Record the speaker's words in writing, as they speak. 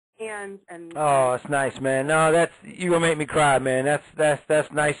and oh, that's nice, man. No, that's you gonna make me cry, man.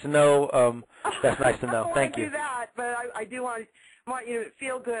 That's nice to know. That's nice to know. Thank you. I do that, but I do want you to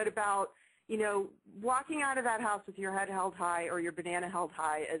feel good about walking out of that house with your head held high or your banana held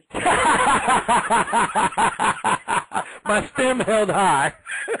high. As my stem held high.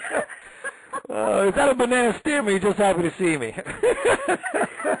 Is that a banana stem, or are you just happy to see me?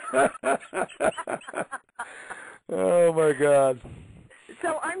 Oh, my God.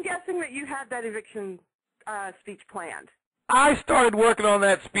 So I'm guessing that you had that eviction speech planned. I started working on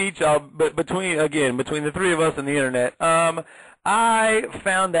that speech, but between the three of us and the Internet. I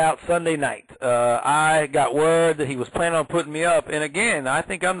found out Sunday night. I got word that he was planning on putting me up, and again, I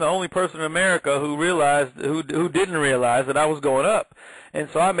think I'm the only person in America who didn't realize that I was going up. And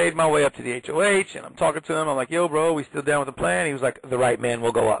so I made my way up to the HOH, and I'm talking to him. I'm like, yo, bro, we still down with the plan? He was like, the right man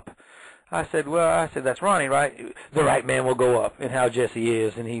will go up. I said, that's Ronnie, right? The right man will go up, and how Jesse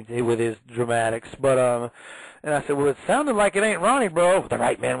is, and he with his dramatics. But and I said, well, it sounded like it ain't Ronnie, bro. The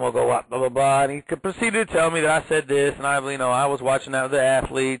right man will go up, blah, blah, blah. And he proceeded to tell me that I said this, and I was watching out the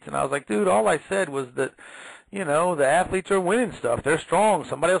athletes, and I was like, dude, all I said was that, the athletes are winning stuff. They're strong.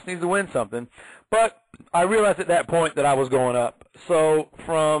 Somebody else needs to win something. But I realized at that point that I was going up. So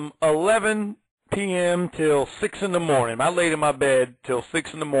from 11 p.m. till 6 in the morning, I laid in my bed till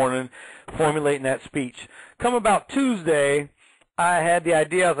 6 in the morning formulating that speech. Come about Tuesday, I had the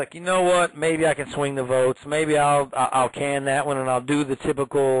idea. I was like, you know what? Maybe I can swing the votes. Maybe I'll can that one, and I'll do the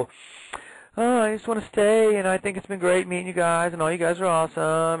typical, I just want to stay, and I think it's been great meeting you guys, and all you guys are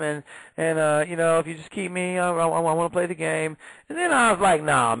awesome, and if you just keep me, I want to play the game. And then I was like,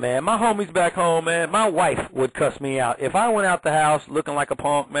 nah, man, my homies back home, man, my wife would cuss me out. If I went out the house looking like a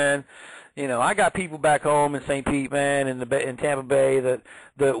punk, man, I got people back home in St. Pete, man, in Tampa Bay that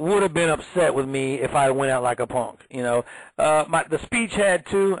would have been upset with me if I went out like a punk. The speech had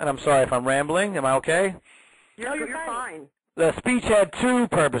two, and I'm sorry if I'm rambling. Am I okay? You're fine. The speech had two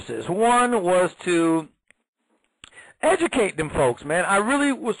purposes. One was to educate them folks, man. I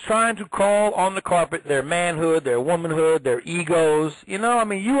really was trying to call on the carpet their manhood, their womanhood, their egos. You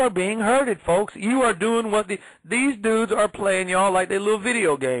are being herded, folks. You are doing what these dudes are playing y'all like they little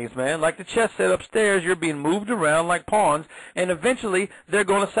video games, man. Like the chess set upstairs, you're being moved around like pawns, and eventually they're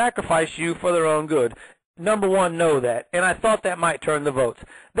going to sacrifice you for their own good. Number one, know that, and I thought that might turn the votes.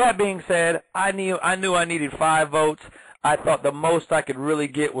 That being said, I knew I needed 5 votes. I thought the most I could really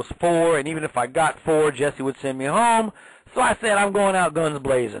get was 4, and even if I got 4, Jesse would send me home. So I said, I'm going out guns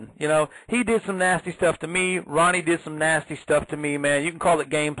blazing. He did some nasty stuff to me. Ronnie did some nasty stuff to me, man. You can call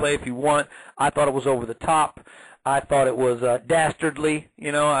it gameplay if you want. I thought it was over the top. I thought it was dastardly.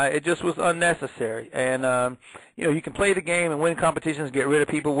 It just was unnecessary. And, you can play the game and win competitions, get rid of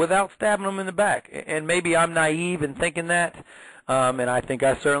people without stabbing them in the back. And maybe I'm naive in thinking that, and I think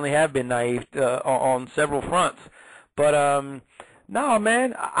I certainly have been naive on several fronts. But, no,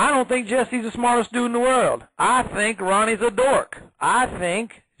 man, I don't think Jesse's the smartest dude in the world. I think Ronnie's a dork. I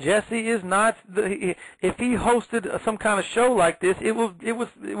think Jesse is not. If he hosted some kind of show like this, it was.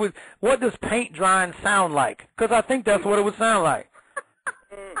 What does paint drying sound like? Because I think that's what it would sound like.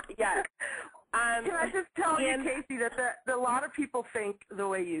 Yes. Can I just tell you, Casey, that a lot of people think the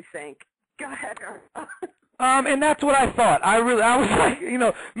way you think. Go ahead. And that's what I thought. I was like,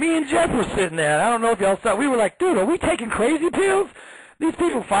 me and Jeff were sitting there. I don't know if y'all saw. We were like, dude, are we taking crazy pills? These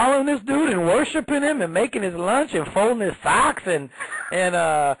people following this dude and worshiping him and making his lunch and folding his socks and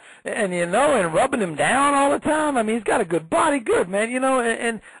rubbing him down all the time. I mean, he's got a good body, good man.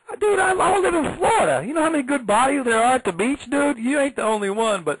 And dude, I live in Florida. You know how many good bodies there are at the beach, dude? You ain't the only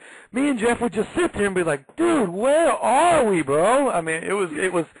one. But me and Jeff would just sit there and be like, dude, where are we, bro? I mean, it was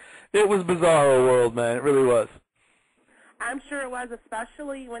bizarro world, man. It really was. I'm sure it was,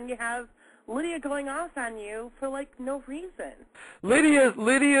 especially when you have Lydia going off on you for, no reason. Lydia's,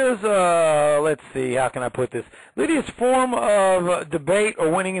 let's see, how can I put this? Lydia's form of debate or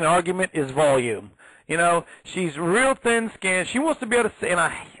winning an argument is volume. She's real thin-skinned. She wants to be able to say, and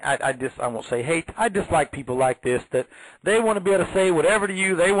I won't say hate. I dislike people like this, that they want to be able to say whatever to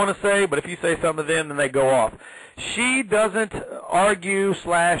you they want to say, but if you say something to them, then they go off. She doesn't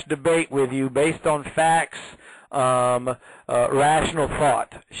argue/debate with you based on facts, rational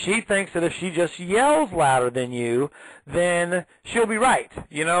thought. She thinks that if she just yells louder than you, then she'll be right.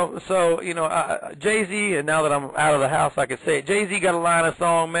 So Jay-Z, and now that I'm out of the house, I can say it. Jay-Z got a line of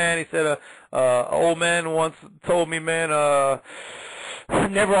song, man. He said, old man once told me, man,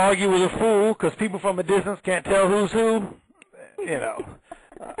 never argue with a fool because people from a distance can't tell who's who.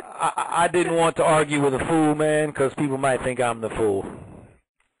 I didn't want to argue with a fool, man, because people might think I'm the fool.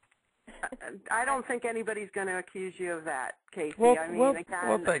 I don't think anybody's going to accuse you of that, Casey. Well, I mean, well, again,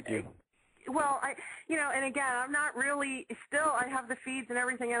 well, thank you. Well, and again, I'm not really, still, I have the feeds and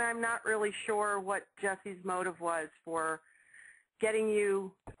everything, and I'm not really sure what Jesse's motive was for getting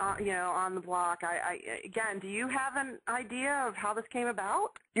you, on the block. Again, do you have an idea of how this came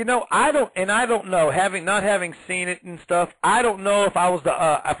about? I don't know. Not having seen it and stuff, I don't know if I was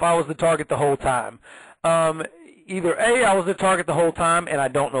the target the whole time. Either A, I was the target the whole time, and I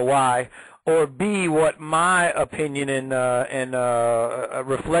don't know why, or B, what my opinion and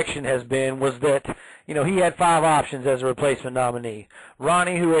reflection has been was that, he had 5 options as a replacement nominee.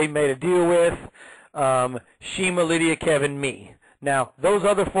 Ronnie, who he made a deal with, Shima, Lydia, Kevin, me. Now, those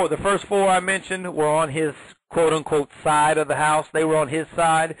other 4, the first 4 I mentioned were on his quote-unquote side of the house. They were on his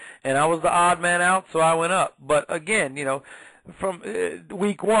side, and I was the odd man out, so I went up. But again, from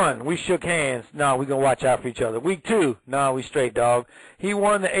week 1, we shook hands. No, we're going to watch out for each other. Week 2, no, we straight, dog. He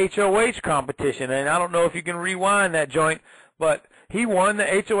won the HOH competition, and I don't know if you can rewind that joint, but he won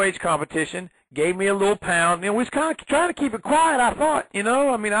the HOH competition, gave me a little pound. We was kind of trying to keep it quiet, I thought.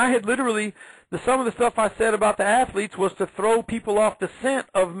 I had literally, some of the stuff I said about the athletes was to throw people off the scent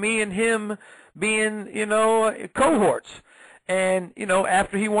of me and him being, cohorts. And,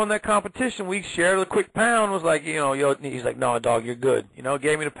 after he won that competition, we shared a quick pound. Was like, he's like, no, dog, you're good.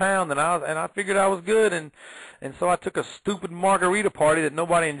 Gave me the pound, and I figured I was good. And so I took a stupid margarita party that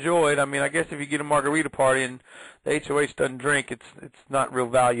nobody enjoyed. I mean, I guess if you get a margarita party and the HOH doesn't drink, it's not real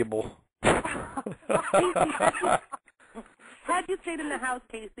valuable. Had you stayed in the house,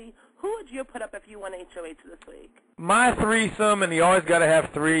 Casey, who would you put up if you won HOH this week? My threesome, and you always got to have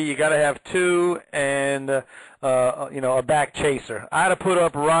 3. You got to have 2, and a back chaser. I'd have put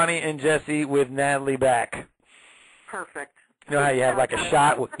up Ronnie and Jesse with Natalie back. Perfect. You know how you have like a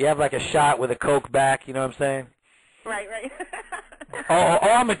shot? You have like a shot with a Coke back. You know what I'm saying? Right. Oh,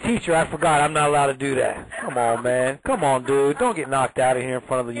 I'm a teacher. I forgot. I'm not allowed to do that. Come on, man. Come on, dude. Don't get knocked out of here in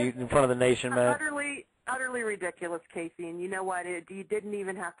front of the nation, man. Utterly ridiculous, Casey. And you know what? You didn't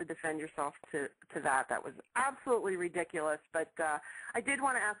even have to defend yourself to that. That was absolutely ridiculous. But I did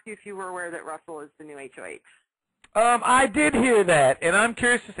want to ask you if you were aware that Russell is the new HOH. I did hear that, and I'm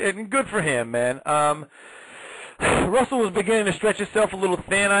curious to say, and good for him, man. Russell was beginning to stretch himself a little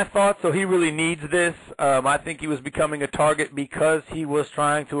thin, I thought, so he really needs this. I think he was becoming a target because he was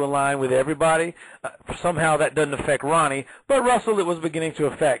trying to align with everybody. Somehow that doesn't affect Ronnie, but Russell it was beginning to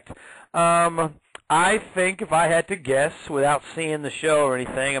affect. I think if I had to guess without seeing the show or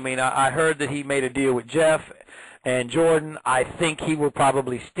anything, I heard that he made a deal with Jeff and Jordan. I think he will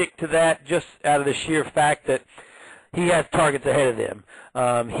probably stick to that just out of the sheer fact that he has targets ahead of them.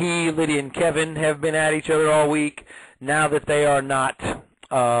 He, Lydia, and Kevin have been at each other all week. Now that they are not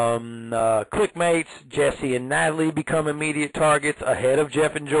clickmates, Jesse and Natalie become immediate targets ahead of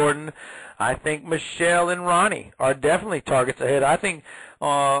Jeff and Jordan. I think Michelle and Ronnie are definitely targets ahead. I think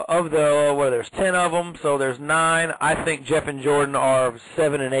there's 10 of them, so there's 9. I think Jeff and Jordan are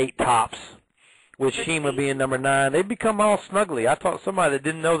 7 and 8 tops, with Shima being number 9. They've become all snuggly. I talked to somebody that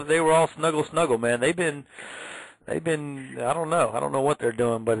didn't know that they were all snuggle, man. They've been, I don't know what they're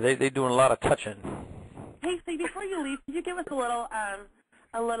doing, but they're doing a lot of touching. Hey, see, before you leave, could you give us a little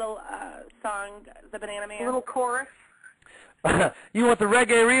song, The Banana Man? A little chorus? You want the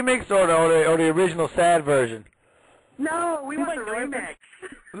reggae remix or the original sad version? No, we want the remix.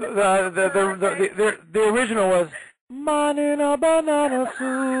 The original was Man in a banana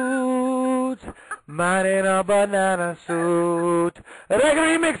suit, man in a banana suit. Reggae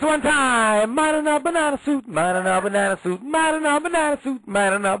remix one time. Man in a banana suit, man in a banana suit, man in a banana suit,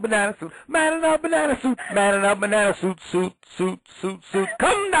 man in a banana suit, man in a banana suit, man in a banana suit, suit.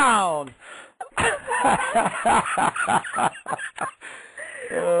 Come down. On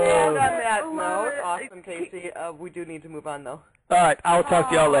that note, awesome, Casey. We do need to move on, though. All right, I'll talk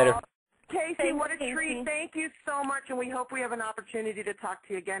to y'all later. Casey, what a treat. Thank you so much, and we hope we have an opportunity to talk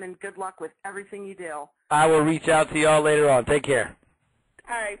to you again, and good luck with everything you do. I will reach out to y'all later on. Take care.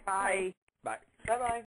 All right, bye. Bye. Bye-bye.